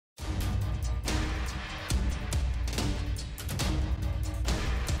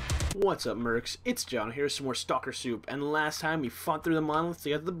What's up, Mercs? It's John here, some more StalkerSoup, and last time we fought through the monolith to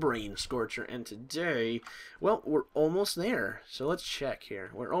get the brain Scorcher, and today, well, we're almost there. So let's check here.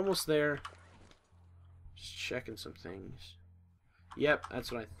 We're almost there. Just checking some things. Yep,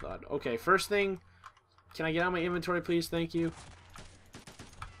 that's what I thought. Okay, first thing, can I get out my inventory, please? Thank you.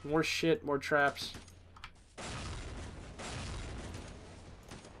 More shit, more traps.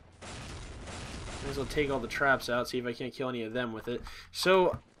 Might as well take all the traps out, see if I can't kill any of them with it.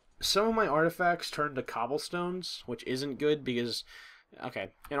 So, some of my artifacts turn to cobblestones, which isn't good because, okay,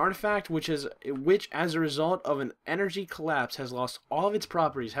 an artifact which as a result of an energy collapse has lost all of its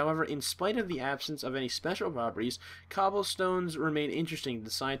properties. However, in spite of the absence of any special properties, cobblestones remain interesting to the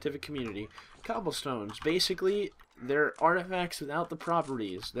scientific community. Cobblestones, basically, they're artifacts without the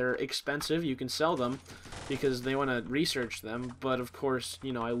properties. They're expensive. You can sell them because they want to research them, but of course,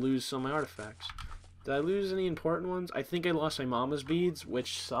 you know, I lose some of my artifacts. Did I lose any important ones? I think I lost my mama's beads,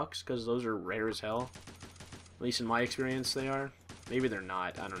 which sucks because those are rare as hell. At least in my experience they are. Maybe they're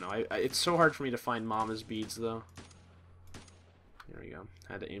not. I don't know. It's so hard for me to find mama's beads, though. Here we go.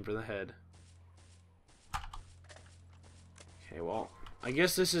 Had to aim for the head. Okay, well, I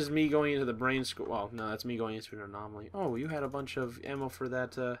guess this is me going into the brain school. Well, no, that's me going into an anomaly. Oh, you had a bunch of ammo for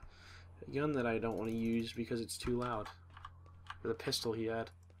that gun that I don't want to use because it's too loud. For the pistol he had.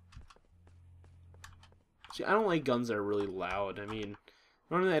 See, I don't like guns that are really loud. I mean,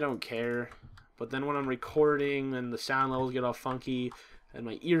 normally I don't care, but then when I'm recording and the sound levels get all funky and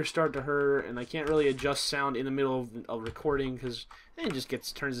my ears start to hurt and I can't really adjust sound in the middle of recording because it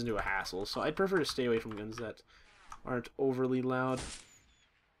just turns into a hassle. So I'd prefer to stay away from guns that aren't overly loud.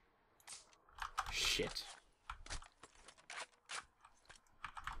 Shit.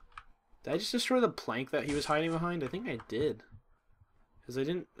 Did I just destroy the plank that he was hiding behind? I think I did. Because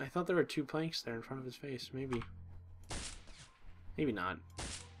I thought there were two planks there in front of his face. Maybe. Maybe not.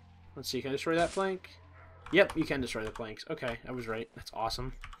 Let's see, can I destroy that plank? Yep, you can destroy the planks. Okay, I was right. That's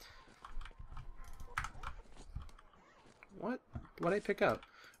awesome. What? What'd I pick up?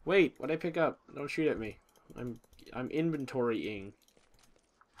 Wait, what'd I pick up? Don't shoot at me. I'm inventorying.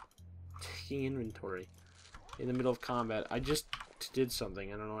 Taking inventory. In the middle of combat. I just did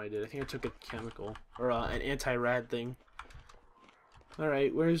something. I don't know what I did. I think I took a chemical. Or an anti-rad thing.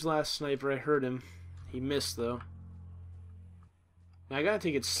 Alright, where's last sniper? I heard him. He missed, though. Now, I gotta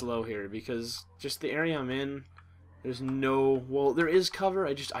take it slow here, because just the area I'm in, there's no... Well, there is cover,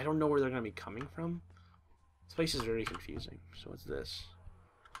 I don't know where they're gonna be coming from. This place is very confusing. So what's this?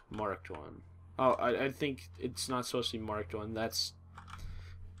 Marked one. Oh, I think it's not supposed to be marked one. That's...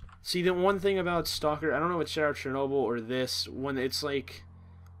 See, the one thing about Stalker, I don't know if it's Shadow of Chernobyl or this, when it's like...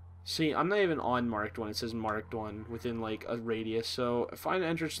 See, I'm not even on marked one. It says marked one within, like, a radius. So, find an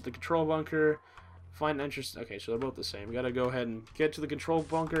entrance to the control bunker. Find an entrance... Okay, so they're both the same. We gotta go ahead and get to the control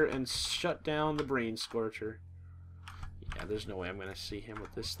bunker and shut down the brain Scorcher. Yeah, there's no way I'm gonna see him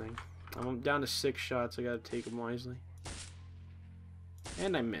with this thing. I'm down to 6 shots. I gotta take them wisely.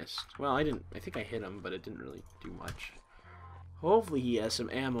 And I missed. Well, I think I hit him, but it didn't really do much. Hopefully he has some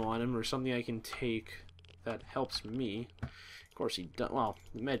ammo on him or something I can take that helps me. Of course he does. Well,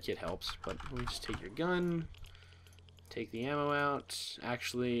 the medkit helps, but let me just take your gun. Take the ammo out.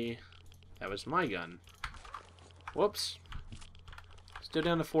 Actually, that was my gun. Whoops. Still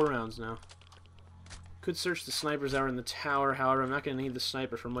down to 4 rounds now. Could search the snipers that were in the tower. However, I'm not going to need the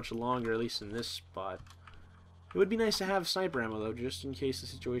sniper for much longer, at least in this spot. It would be nice to have sniper ammo, though, just in case the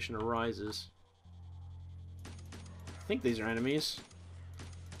situation arises. I think these are enemies.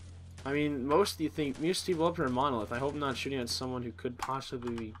 I mean, most people up here are monolith. I hope I'm not shooting at someone who could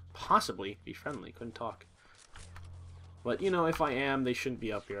possibly be friendly. Couldn't talk. But, you know, if I am, they shouldn't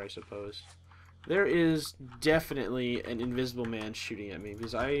be up here, I suppose. There is definitely an invisible man shooting at me,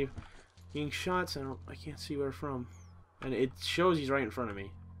 because I'm being shots and I can't see where from. And it shows he's right in front of me.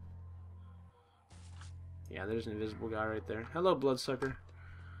 Yeah, there's an invisible guy right there. Hello, bloodsucker.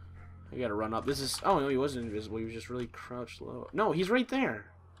 I gotta run up. This is... Oh, no, he wasn't invisible. He was just really crouched low. No, he's right there.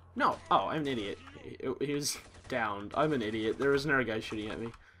 No. Oh, I'm an idiot. He was down. I'm an idiot. There was another guy shooting at me.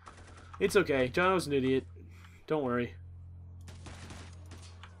 It's okay. John was an idiot. Don't worry.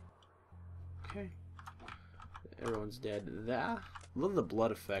 Okay. Everyone's dead. I love the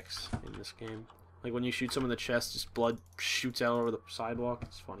blood effects in this game. Like when you shoot someone in the chest, just blood shoots out over the sidewalk.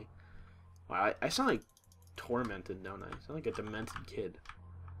 It's funny. Wow, I sound like tormented, don't I? I sound like a demented kid.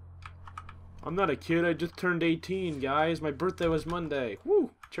 I'm not a kid, I just turned 18, guys. My birthday was Monday. Woo!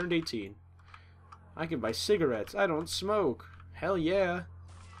 Turned 18. I can buy cigarettes. I don't smoke. Hell yeah.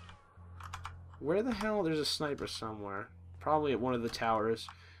 Where the hell? There's a sniper somewhere. Probably at one of the towers.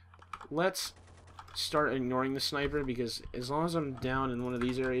 Let's start ignoring the sniper, because as long as I'm down in one of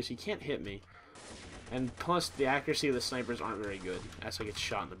these areas, he can't hit me. And plus, the accuracy of the snipers aren't very good, as I get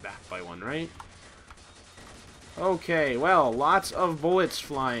shot in the back by one, right? Okay, well, lots of bullets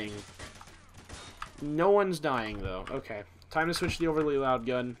flying. No one's dying, though. Okay, time to switch to the overly loud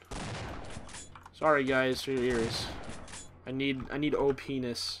gun. Sorry, guys, for your ears. I need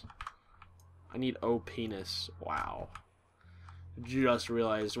OP-ness. I need OP-ness. Wow. Just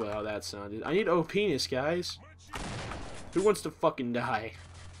realized how that sounded. I need OP-ness, guys. Who wants to fucking die?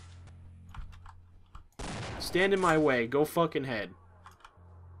 Stand in my way. Go fucking head.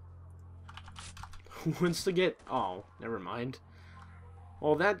 Who wants to get... Oh, never mind.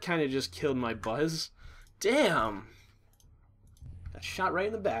 Well, that kind of just killed my buzz. Damn! Got shot right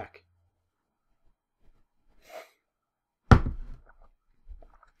in the back.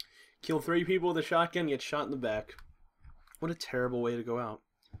 Kill 3 people with a shotgun, get shot in the back. What a terrible way to go out.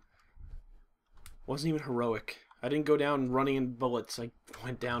 Wasn't even heroic. I didn't go down running in bullets. I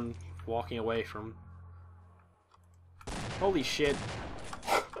went down walking away from... Holy shit.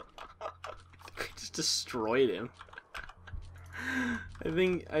 I just destroyed him. I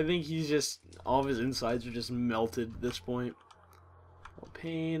think he's just... All of his insides are just melted at this point. Oh,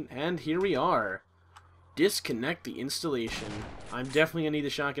 pain. And here we are. Disconnect the installation. I'm definitely gonna need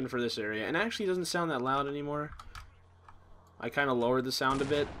the shotgun for this area. And actually it doesn't sound that loud anymore. I kind of lowered the sound a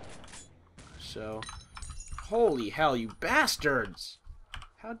bit. So... Holy hell, you bastards!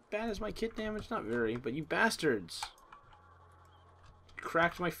 How bad is my kit damage? Not very, but you bastards!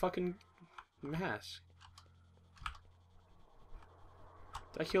 Cracked my fucking mask.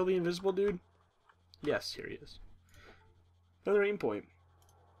 Did I kill the invisible dude? Yes, here he is. Another aim point.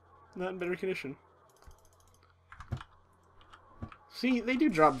 Not in better condition. See, they do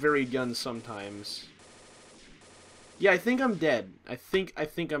drop varied guns sometimes. Yeah, I think I'm dead. I think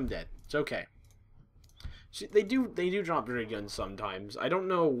I'm dead. It's okay. See, they do drop varied guns sometimes. I don't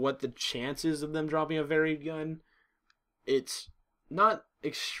know what the chances of them dropping a varied gun. It's not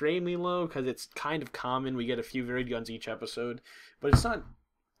extremely low, because it's kind of common. We get a few varied guns each episode, but it's not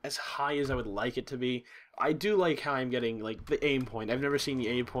as high as I would like it to be. I do like how I'm getting, like, the aim point. I've never seen the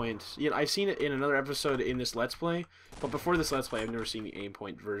aim point. You know, I've seen it in another episode in this Let's Play, but before this Let's Play, I've never seen the aim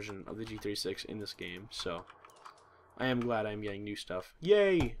point version of the G36 in this game, so I am glad I'm getting new stuff.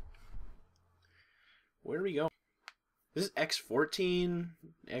 Yay! Where do we go? This is X14,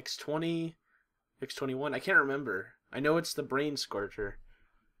 X20, X21. I can't remember. I know it's the brain Scorcher.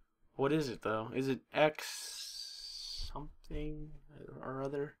 What is it, though? Is it X something or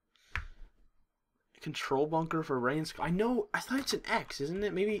other? Control bunker for brain Scorcher. I know. I thought it's an X, isn't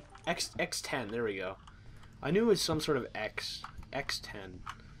it? Maybe X10. There we go. I knew it was some sort of X. X10.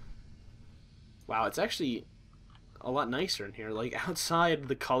 Wow, it's actually a lot nicer in here. Like, outside,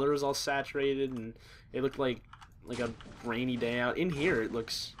 the color is all saturated, and it looked like a rainy day out. In here, it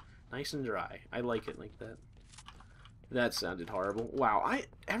looks nice and dry. I like it like that. That sounded horrible. Wow,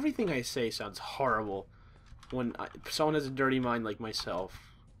 everything I say sounds horrible when someone has a dirty mind like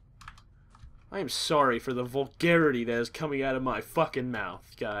myself. I am sorry for the vulgarity that is coming out of my fucking mouth,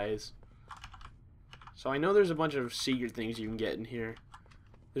 guys. So I know there's a bunch of secret things you can get in here.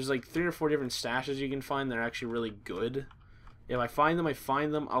 There's like 3 or 4 different stashes you can find that are actually really good. If I find them, I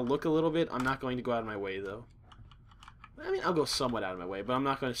find them. I'll look a little bit. I'm not going to go out of my way, though. I mean, I'll go somewhat out of my way, but I'm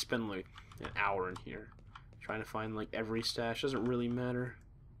not going to spend like an hour in here trying to find like every stash. Doesn't really matter.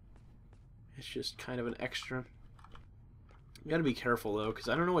 It's just kind of an extra. You gotta be careful, though, because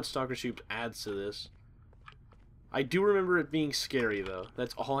I don't know what StalkerSoup adds to this. I do remember it being scary, though.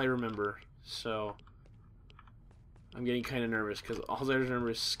 That's all I remember. So I'm getting kind of nervous, because all I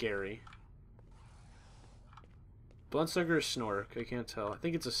remember is scary. Bloodsucker or Snork? I can't tell. I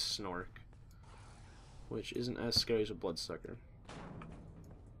think it's a Snork, which isn't as scary as a Bloodsucker.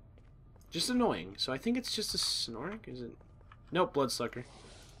 Just annoying. So I think it's just a Snork? Is it? Nope, Bloodsucker.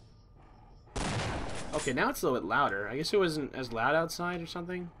 Okay, now it's a little bit louder. I guess it wasn't as loud outside or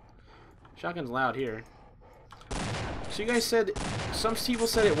something. Shotgun's loud here. So you guys said, some people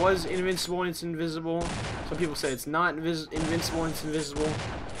said it was invincible and it's invisible. Some people said it's not invincible and it's invisible.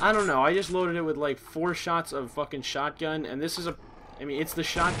 I don't know. I just loaded it with like 4 shots of fucking shotgun, and this is I mean, it's the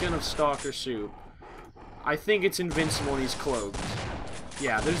shotgun of StalkerSoup. I think it's invincible and he's cloaked.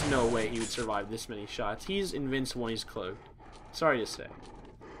 Yeah, there's no way he would survive this many shots. He's invincible and he's cloaked. Sorry to say.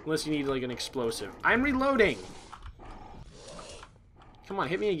 Unless you need like an explosive. I'm reloading! Come on,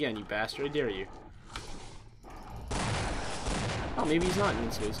 hit me again, you bastard. I dare you. Oh, maybe he's not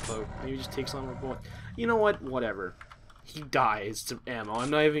invincible, he's cloaked. Maybe he just takes longer bullet. You know what? Whatever. He dies to ammo.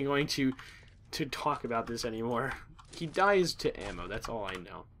 I'm not even going to talk about this anymore. He dies to ammo. That's all I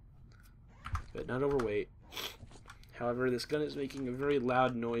know. but not overweight. However, this gun is making a very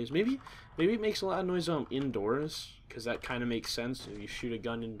loud noise. Maybe it makes a loud noise indoors, because that kind of makes sense. If you shoot a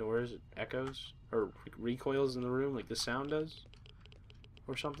gun indoors, it echoes or recoils in the room like the sound does,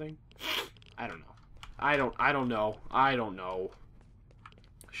 or something. I don't know. I don't know.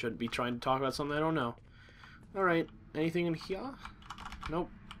 Shouldn't be trying to talk about something I don't know. All right. Anything in here? Nope.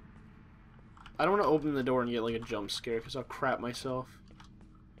 I don't want to open the door and get like a jump scare because I'll crap myself.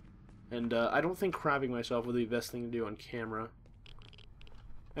 And I don't think crapping myself would be the best thing to do on camera.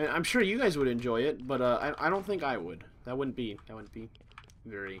 And I'm sure you guys would enjoy it, but I don't think I would. That wouldn't be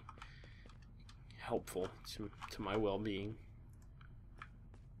very helpful to my well-being.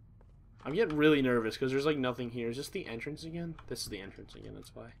 I'm getting really nervous because there's like nothing here. Is this the entrance again? This is the entrance again,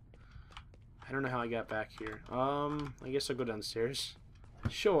 that's why. I don't know how I got back here. I guess I'll go downstairs.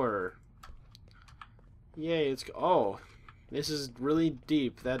 Sure. Yay, it's... Oh, this is really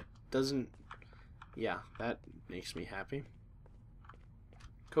deep. That doesn't... Yeah, that makes me happy.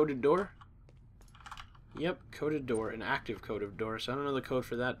 Coded door? Yep, coded door. An active coded door. So I don't know the code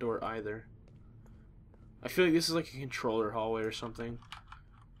for that door either. I feel like this is like a controller hallway or something.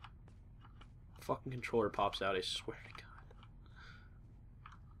 Fucking controller pops out, I swear to God.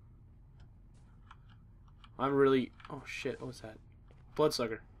 I'm really... Oh shit, what was that?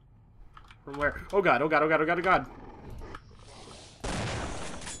 Bloodsucker. From where? Oh god, oh god, oh god, oh god, oh god!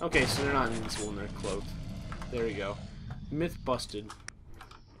 Okay, so they're not invincible when they're cloaked. There we go. Myth busted.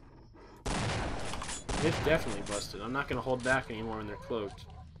 Myth definitely busted. I'm not gonna hold back anymore when they're cloaked.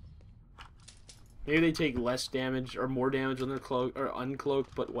 Maybe they take less damage or more damage when they're cloaked or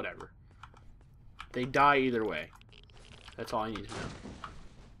uncloaked, but whatever. They die either way. That's all I need to know.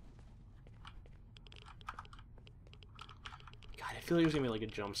 God, I feel like there's gonna be like a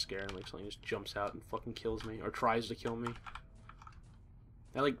jump scare and like something just jumps out and fucking kills me or tries to kill me.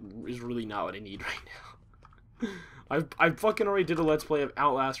 That like is really not what I need right now. I fucking already did a let's play of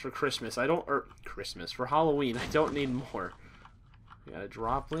Outlast for Christmas. For Halloween. I don't need more. We got a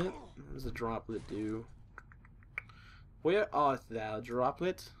droplet. What does the droplet do? Where art thou,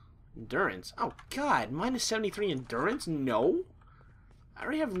 droplet? Endurance. Oh god, minus 73 endurance? No. I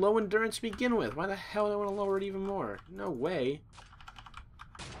already have low endurance to begin with. Why the hell do I want to lower it even more? No way.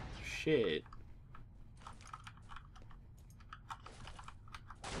 Shit.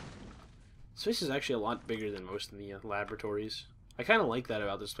 This place is actually a lot bigger than most of the laboratories. I kind of like that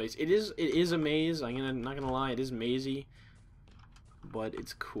about this place. It is a maze. I'm not gonna lie, it is mazy, but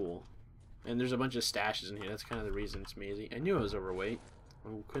it's cool. And there's a bunch of stashes in here. That's kind of the reason it's mazy. I knew I was overweight. I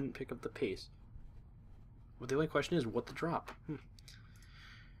couldn't pick up the pace. But the only question is, what to drop? There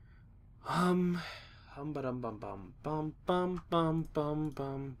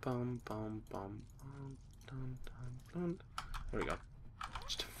we go.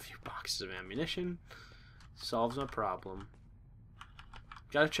 Just a few boxes of ammunition. Solves my problem.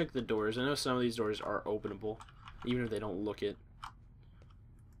 Gotta check the doors. I know some of these doors are openable, even if they don't look it.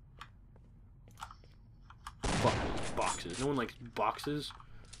 Fuck those boxes. No one likes boxes.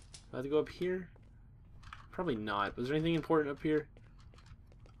 Do I have to go up here? Probably not. Was there anything important up here?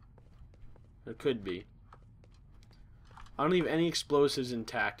 There could be. I don't leave any explosives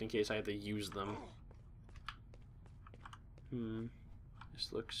intact in case I have to use them.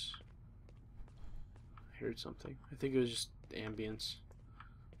 This looks... I heard something. I think it was just ambience.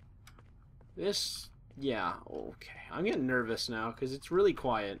 This... Yeah, okay. I'm getting nervous now because it's really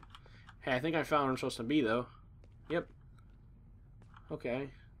quiet. Hey, I think I found where I'm supposed to be, though. Yep. Okay.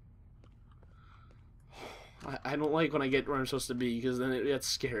 I don't like when I get where I'm supposed to be because then it gets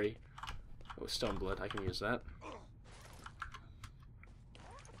scary. Oh, stone blood. I can use that.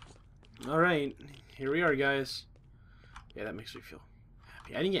 Alright. Here we are, guys. Yeah, that makes me feel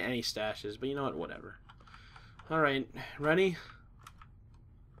happy. I didn't get any stashes, but you know what? Whatever. Alright. Ready?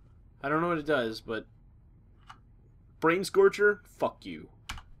 I don't know what it does, but... Brain Scorcher? Fuck you.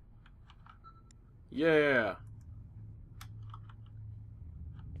 Yeah.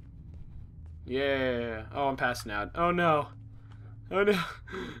 Yeah. Oh, I'm passing out. Oh, no. Oh, no.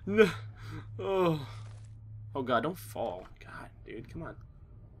 No. Oh. Oh, God, don't fall. God, dude, come on.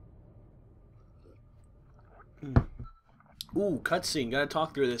 Ooh, cutscene. Gotta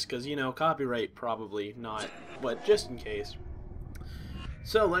talk through this, because, you know, copyright probably not. But just in case.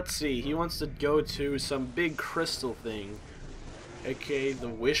 So, let's see. He wants to go to some big crystal thing. A.k.a. the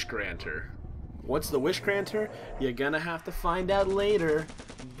Wish Granter. What's the Wish Granter? You're gonna have to find out later.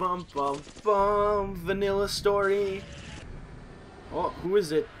 Bum bum bum. Vanilla story. Oh, who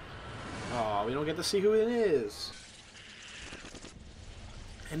is it? Oh, we don't get to see who it is.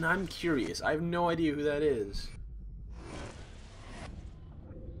 And I'm curious. I have no idea who that is.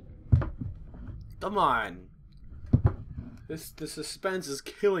 Come on. The suspense is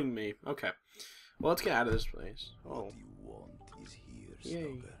killing me. Okay. Well, let's get out of this place. Oh. What you want is here, Yay.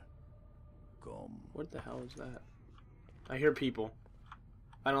 Stalker. Come. What the hell is that? I hear people.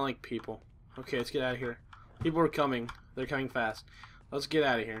 I don't like people. Okay, let's get out of here. People are coming. They're coming fast. Let's get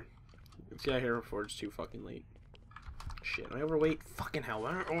out of here. Let's get out of here before it's too fucking late. Shit, am I overweight? Fucking hell,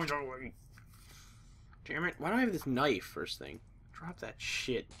 I'm always overweight. Damn it. Why do I have this knife first thing? Drop that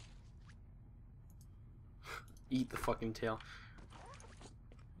shit. Eat the fucking tail.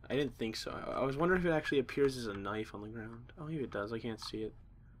 I didn't think so. I was wondering if it actually appears as a knife on the ground. Oh, maybe it does. I can't see it.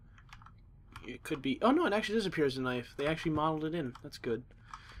 It could be... Oh, no, it actually does appear as a knife. They actually modeled it in. That's good.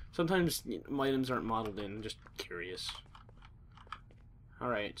 Sometimes items aren't modeled in. I'm just curious.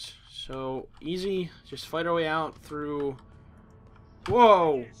 Alright. So, easy. Just fight our way out through...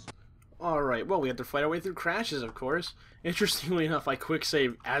 Whoa! Alright. Well, we have to fight our way through crashes, of course. Interestingly enough, I quick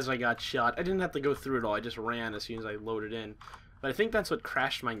saved as I got shot. I didn't have to go through it all. I just ran as soon as I loaded in. But I think that's what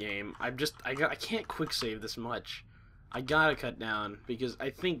crashed my game. I can't quick save this much. I gotta cut down, because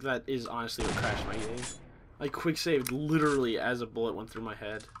I think that is honestly what crashed my game. I quick saved literally as a bullet went through my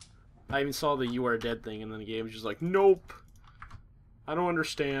head. I even saw the "you are dead" thing, and then the game was just like, nope. I don't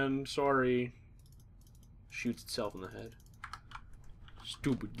understand. Sorry. Shoots itself in the head.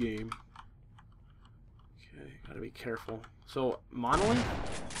 Stupid game. Okay, gotta be careful. So, monolith?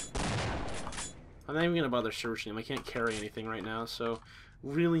 I'm not even gonna bother searching him. I can't carry anything right now, so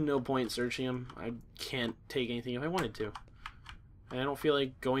really no point searching him. I can't take anything if I wanted to. And I don't feel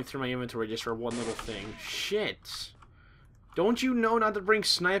like going through my inventory just for one little thing. Shit! Don't you know not to bring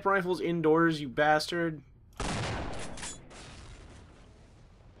sniper rifles indoors, you bastard?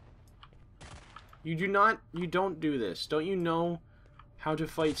 You don't do this. Don't you know how to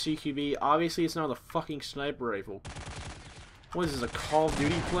fight CQB? Obviously it's not a fucking sniper rifle. What is this, a Call of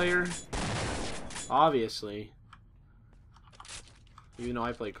Duty player? Obviously. Even though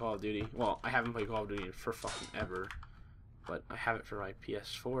I play Call of Duty. Well, I haven't played Call of Duty for fucking ever. But I have it for my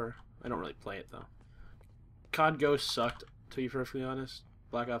PS4. I don't really play it, though. COD Ghost sucked, to be perfectly honest.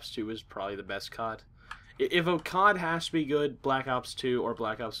 Black Ops 2 is probably the best COD. If a COD has to be good, Black Ops 2 or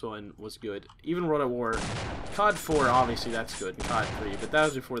Black Ops 1 was good. Even World at War. COD 4, obviously, that's good. And COD 3, but that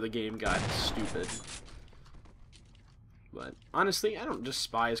was before the game got stupid. But, honestly, I don't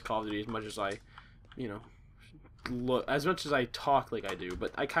despise Call of Duty as much as I, you know, look, as much as I talk like I do,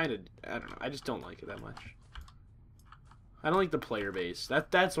 but I don't know, I just don't like it that much. I don't like the player base.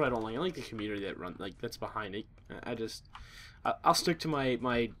 That's what I don't like. I like the community that's behind it. I'll stick to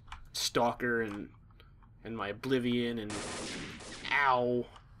my Stalker and my Oblivion and ow.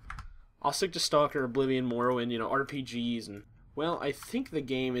 I'll stick to Stalker, Oblivion, Morrowind, you know, RPGs, and well, I think the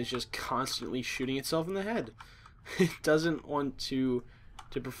game is just constantly shooting itself in the head. It doesn't want to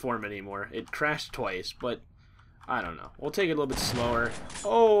perform anymore. It crashed twice, but I don't know. We'll take it a little bit slower.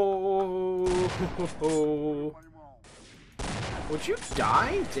 Oh. Would you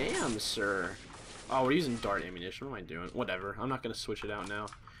die? Damn, sir. Oh, we're using dart ammunition. What am I doing? Whatever. I'm not going to switch it out now.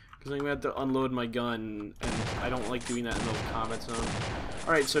 Because I'm going to have to unload my gun, and I don't like doing that in the combat zone.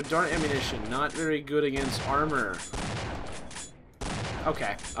 Alright, so dart ammunition. Not very good against armor.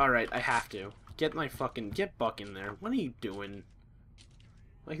 Okay. Alright, I have to. Get Buck in there. What are you doing?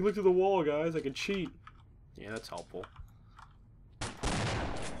 I can look through the wall, guys. I can cheat. Yeah, that's helpful.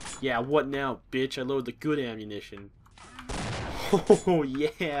 Yeah, what now, bitch? I load the good ammunition. Oh,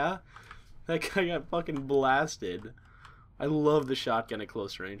 yeah. That guy got fucking blasted. I love the shotgun at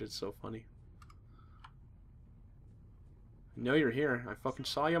close range. It's so funny. I know you're here. I fucking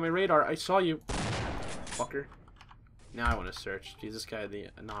saw you on my radar. I saw you. Fucker. Now I want to search. Jeez, this guy had the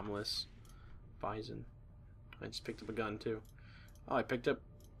anomalous bison. I just picked up a gun, too. Oh, I picked up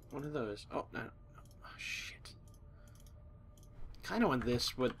one of those. Oh, no. Oh, shit. Kind of want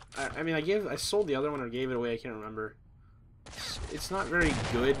this, but I mean, I sold the other one or gave it away. I can't remember. It's not very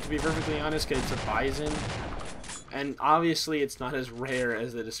good, to be perfectly honest, because it's a bison. And obviously, it's not as rare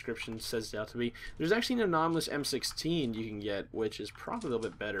as the description says it out to be. There's actually an anomalous M16 you can get, which is probably a little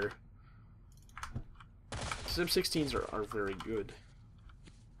bit better. M16s are very good.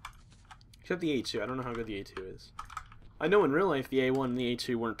 Except the A2. I don't know how good the A2 is. I know in real life the A1 and the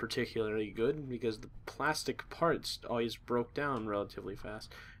A2 weren't particularly good because the plastic parts always broke down relatively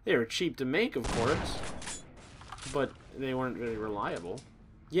fast. They were cheap to make, of course, but they weren't very reliable.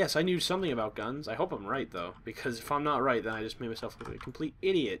 Yes, I knew something about guns. I hope I'm right, though, because if I'm not right, then I just made myself look like a complete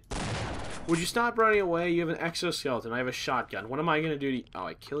idiot. Would you stop running away? You have an exoskeleton. I have a shotgun. What am I going to do to you? Oh,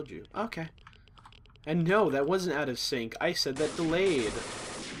 I killed you. Okay. And no, that wasn't out of sync. I said that delayed.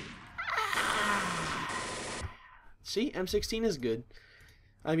 See? M16 is good.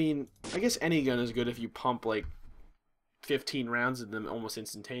 I mean, I guess any gun is good if you pump like 15 rounds in them almost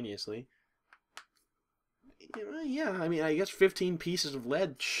instantaneously. Yeah, I mean, I guess 15 pieces of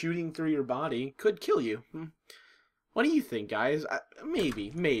lead shooting through your body could kill you. What do you think, guys?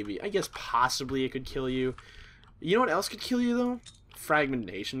 Maybe. I guess possibly it could kill you. You know what else could kill you, though?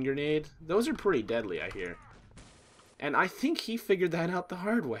 Fragmentation grenade. Those are pretty deadly, I hear. And I think he figured that out the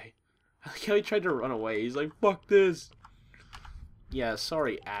hard way. I like how he tried to run away. He's like, fuck this. Yeah,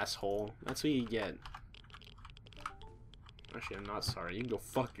 sorry, asshole. That's what you get. Actually, I'm not sorry. You can go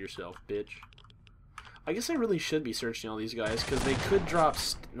fuck yourself, bitch. I guess I really should be searching all these guys, because they could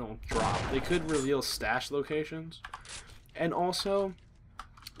they could reveal stash locations. And also,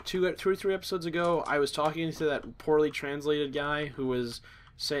 two or three episodes ago, I was talking to that poorly translated guy who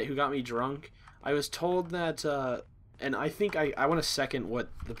got me drunk. I was told that, and I think I want to second what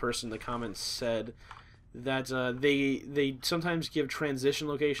the person in the comments said, that they sometimes give transition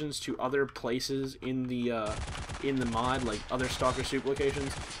locations to other places in the mod, like other StalkerSoup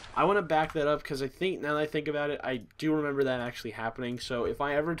locations. I want to back that up because I think, now that I think about it, I do remember that actually happening. So if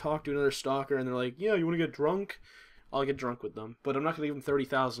I ever talk to another stalker and they're like, yeah, you want to get drunk? I'll get drunk with them. But I'm not going to give them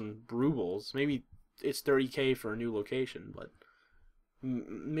 30,000 rubles. Maybe it's 30k for a new location, but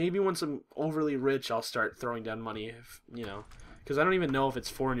maybe once I'm overly rich, I'll start throwing down money, if, you know. Because I don't even know if it's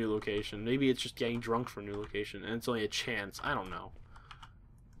for a new location. Maybe it's just getting drunk for a new location, and it's only a chance. I don't know.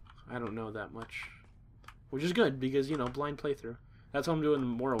 I don't know that much. Which is good, because, you know, blind playthrough. That's what I'm doing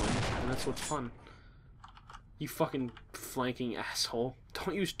in Morrowind, and that's what's fun. You fucking flanking asshole.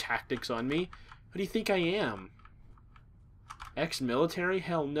 Don't use tactics on me. Who do you think I am? Ex-military?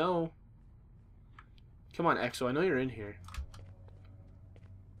 Hell no. Come on, Exo, I know you're in here.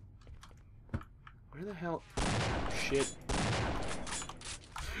 Where the hell? Shit.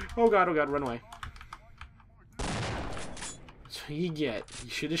 Oh god, run away. That's what you get. You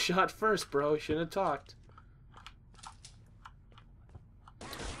should have shot first, bro. You shouldn't have talked.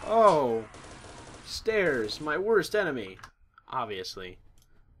 Oh. Stairs, my worst enemy. Obviously.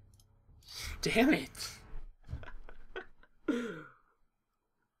 Damn it.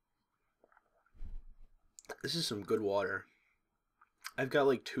 This is some good water. I've got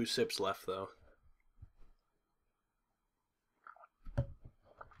like 2 sips left, though.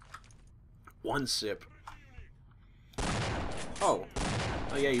 One sip. Oh.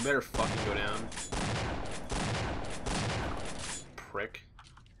 Oh yeah, you better fucking go down. Prick.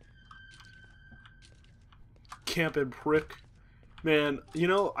 Camping prick. Man, you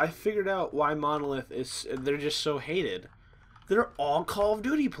know, I figured out why Monolith is... They're just so hated. They're all Call of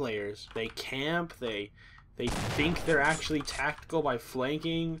Duty players. They camp, they think they're actually tactical by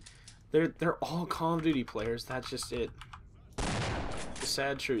flanking. They're all Call of Duty players. That's just it. The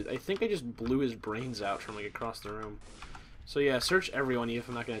sad truth. I think I just blew his brains out from like across the room. So yeah, search everyone if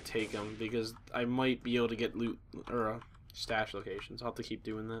I'm not gonna take them, because I might be able to get loot or stash locations. I'll have to keep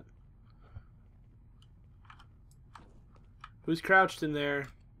doing that. Who's crouched in there?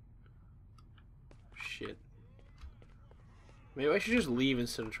 Shit. Maybe I should just leave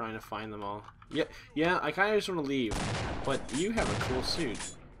instead of trying to find them all. Yeah, I kind of just want to leave. But you have a cool suit.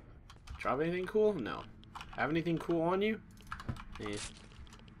 Drop anything cool? No. Have anything cool on you? Eh.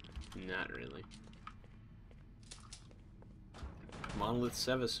 Not really. Monolith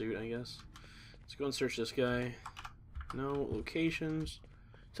Seva suit, I guess. Let's go and search this guy. No locations.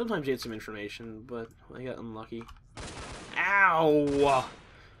 Sometimes you get some information, but I got unlucky. Ow!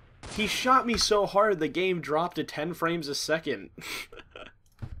 He shot me so hard the game dropped to 10 frames a second.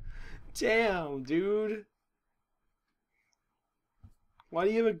 Damn, dude. Why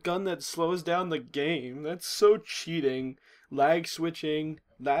do you have a gun that slows down the game? That's so cheating. Lag switching.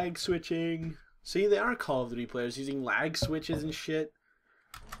 Lag switching. See, they are Call of Duty players using lag switches and shit.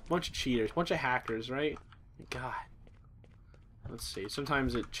 Bunch of cheaters. Bunch of hackers, right? God. Let's see.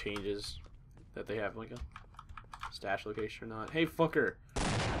 Sometimes it changes that they have like a stash location or not. Hey, fucker.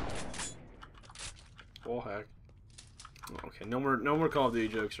 Oh, heck. Okay, no more Call of Duty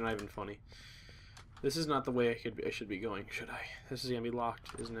jokes. They're not even funny. This is not the way I should be going, should I? This is gonna be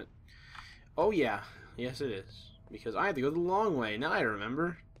locked, isn't it? Oh yeah, yes it is. Because I had to go the long way. Now I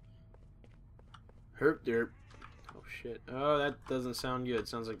remember. Herp derp. Oh shit. Oh, that doesn't sound good.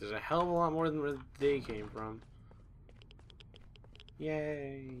 Sounds like there's a hell of a lot more than where they came from.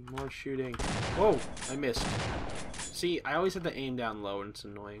 Yay, more shooting. Whoa, I missed. See, I always have to aim down low and it's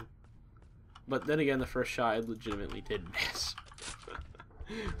annoying. But then again, the first shot I legitimately did miss.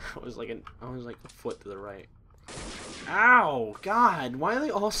 I was like a foot to the right. Ow! God, why do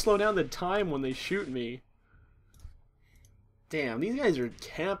they all slow down the time when they shoot me? Damn, these guys are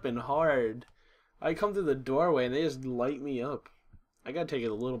camping hard. I come through the doorway and they just light me up. I gotta take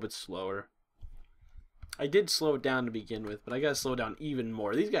it a little bit slower. I did slow it down to begin with, but I gotta slow it down even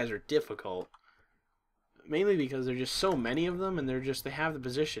more. These guys are difficult. Mainly because there's just so many of them, and they have the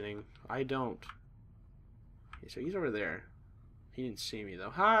positioning. I don't. Okay, so he's over there. He didn't see me, though.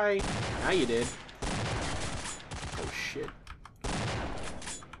 Hi! Now you did. Oh, shit.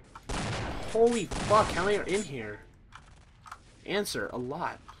 Holy fuck, how many are in here? Answer, a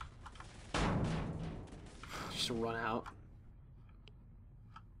lot. Just to run out.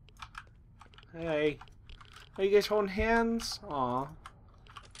 Hey. Are you guys holding hands? Aw.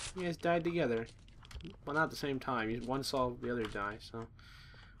 You guys died together. Well, not at the same time. One saw the other die, so...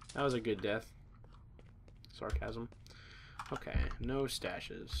 That was a good death. Sarcasm. Okay, no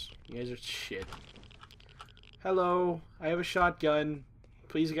stashes. You guys are shit. Hello, I have a shotgun.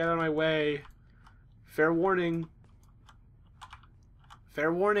 Please get out of my way. Fair warning.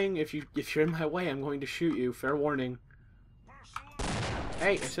 Fair warning, if you're in my way, I'm going to shoot you. Fair warning.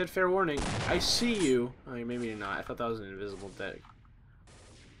 Hey, I said fair warning. I see you. Oh, maybe you're not. I thought that was an invisible dick.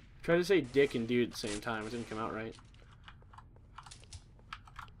 Tried to say dick and dude at the same time. It didn't come out right.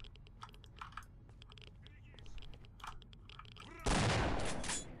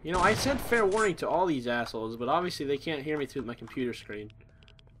 You know, I said fair warning to all these assholes, but obviously they can't hear me through my computer screen.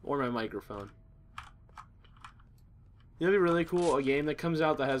 Or my microphone. You know, it'd be really cool, a game that comes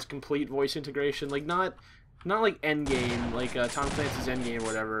out that has complete voice integration. Like, not like Endgame, like Tom Clancy's Endgame or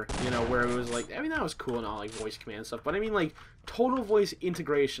whatever, you know, where it was like, I mean, that was cool and all, like, voice command stuff, but I mean, like, total voice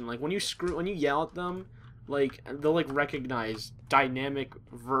integration. Like, when you yell at them, like, they'll, like, recognize dynamic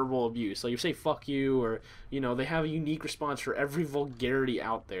verbal abuse. Like, you say, fuck you, or, you know, they have a unique response for every vulgarity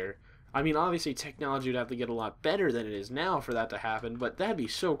out there. I mean, obviously, technology would have to get a lot better than it is now for that to happen, but that'd be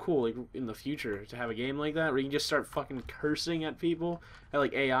so cool, like, in the future, to have a game like that, where you can just start fucking cursing at people, at,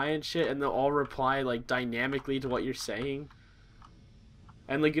 like, AI and shit, and they'll all reply, like, dynamically to what you're saying.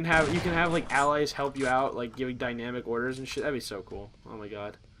 And, like, you can have, like, allies help you out, like, giving dynamic orders and shit. That'd be so cool. Oh my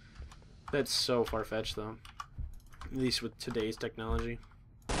god. That's so far-fetched, though. At least with today's technology.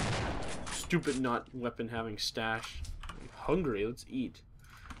 Stupid not weapon-having stash. I'm hungry, let's eat.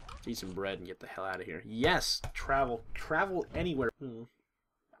 Let's eat some bread and get the hell out of here. Yes! Travel. Travel anywhere. That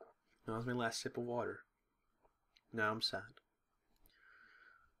was my last sip of water. Now I'm sad.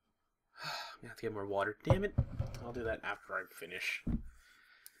 I'm gonna have to get more water. Damn it. I'll do that after I finish.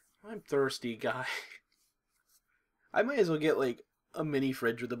 I'm thirsty, guy. I might as well get, like, a mini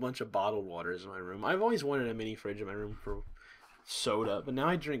fridge with a bunch of bottled waters in my room. I've always wanted a mini fridge in my room for soda, but now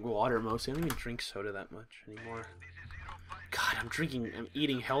I drink water mostly. I don't even drink soda that much anymore. God, I'm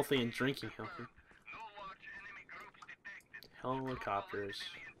eating healthy and drinking healthy. Helicopters.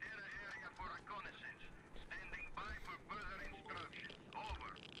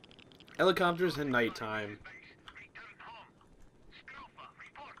 Helicopters at nighttime.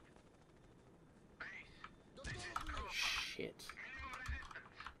 Shit.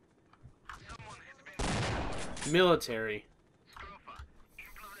 Military.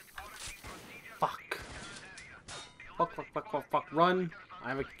 Fuck. Fuck. Run. I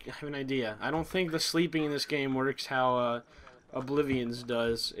have an idea. I don't think the sleeping in this game works how Oblivion's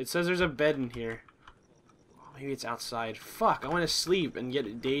does. It says there's a bed in here. Oh, maybe it's outside. Fuck, I want to sleep and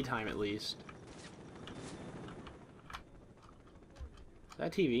get daytime at least. Is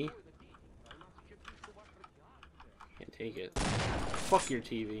that TV? Can't take it. Fuck your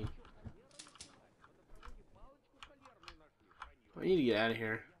TV. I need to get out of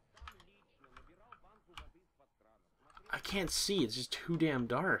here. I can't see. It's just too damn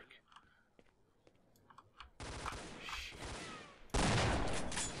dark. Shit.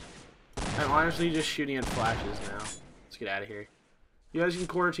 I'm honestly just shooting at flashes now. Let's get out of here. You guys can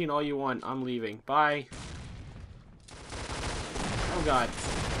quarantine all you want. I'm leaving. Bye. Oh god.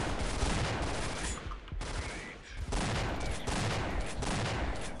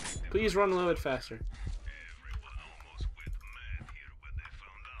 Please run a little bit faster.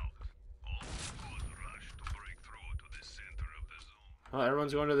 Oh,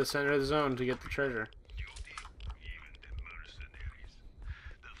 everyone's going to the center of the zone to get the treasure.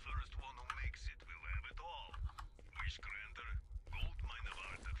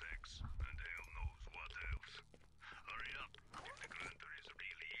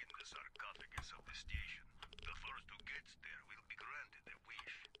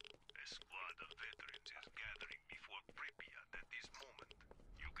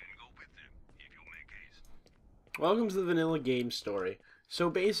 Welcome to the vanilla game story. So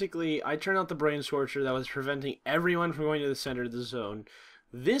basically, I turned out the brain Scorcher that was preventing everyone from going to the center of the zone.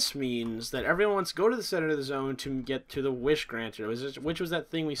 This means that everyone wants to go to the center of the zone to get to the wish granter, which was that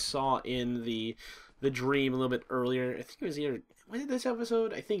thing we saw in the the dream a little bit earlier. I think it was either, was it this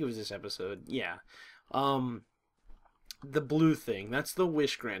episode? I think it was this episode. Yeah. The blue thing, that's the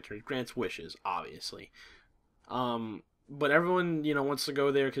wish granter. It grants wishes, obviously. But everyone, wants to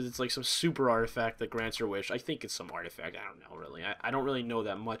go there because it's like some super artifact that grants your wish. I think it's some artifact. I don't know, really. I don't really know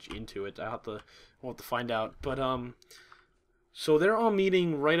that much into it. We'll have to find out. But, so they're all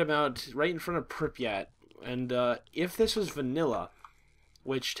meeting right in front of Pripyat. And, if this was vanilla,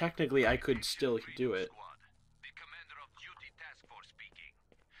 which technically I could still do it.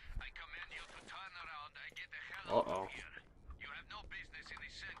 Uh-oh.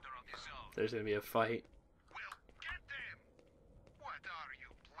 There's gonna be a fight. Well, get them! What are you,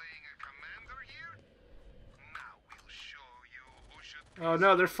 playing a commander here? Now we'll show you who should... Oh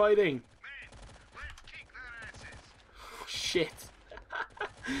no, they're fighting! Men, let's kick their asses! Oh, shit.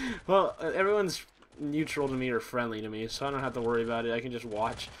 Well, everyone's neutral to me or friendly to me, so I don't have to worry about it. I can just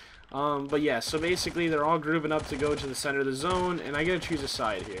watch. But yeah, so basically they're all grouping up to go to the center of the zone, and I gotta choose a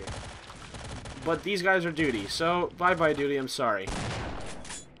side here. But these guys are Duty, so bye-bye Duty, I'm sorry.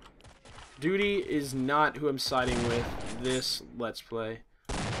 Duty is not who I'm siding with this Let's Play.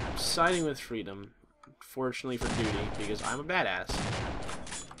 I'm siding with Freedom, fortunately for Duty, because I'm a badass.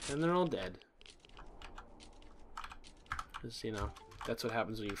 And they're all dead. Because, that's what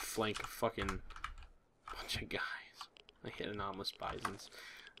happens when you flank a fucking bunch of guys. I hit anomalous bisons.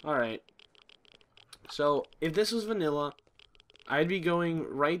 Alright. So, if this was vanilla, I'd be going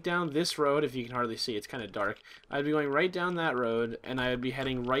right down this road, if you can hardly see, it's kind of dark. I'd be going right down that road, and I would be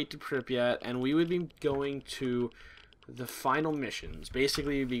heading right to Pripyat, and we would be going to the final missions.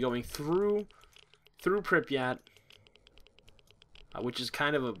 Basically, we'd be going through Pripyat, which is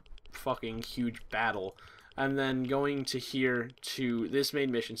kind of a fucking huge battle, and then going to here to this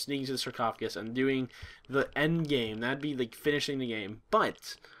main mission, sneaking to the sarcophagus, and doing the end game. That'd be like finishing the game.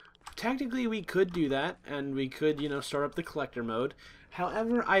 But technically, we could do that, and we could, start up the collector mode.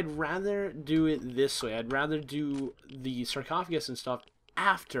 However, I'd rather do it this way. I'd rather do the sarcophagus and stuff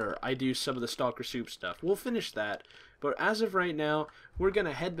after I do some of the StalkerSoup stuff. We'll finish that, but as of right now, we're going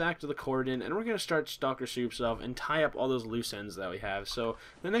to head back to the Cordon, and we're going to start StalkerSoup stuff and tie up all those loose ends that we have. So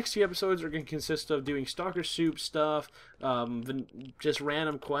the next few episodes are going to consist of doing StalkerSoup stuff, just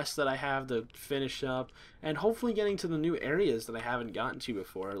random quests that I have to finish up, and hopefully getting to the new areas that I haven't gotten to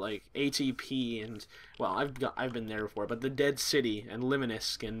before, like ATP and, well, I've been there before, but the Dead City and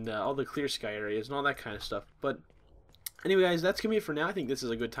Liminisk and all the Clear Sky areas and all that kind of stuff. But anyway, guys, that's going to be it for now. I think this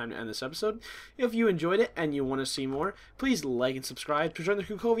is a good time to end this episode. If you enjoyed it and you want to see more, please like and subscribe to join the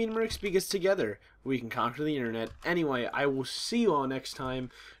Kukovian Mercs, because together we can conquer the internet. Anyway, I will see you all next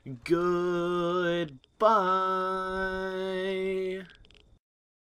time. Goodbye.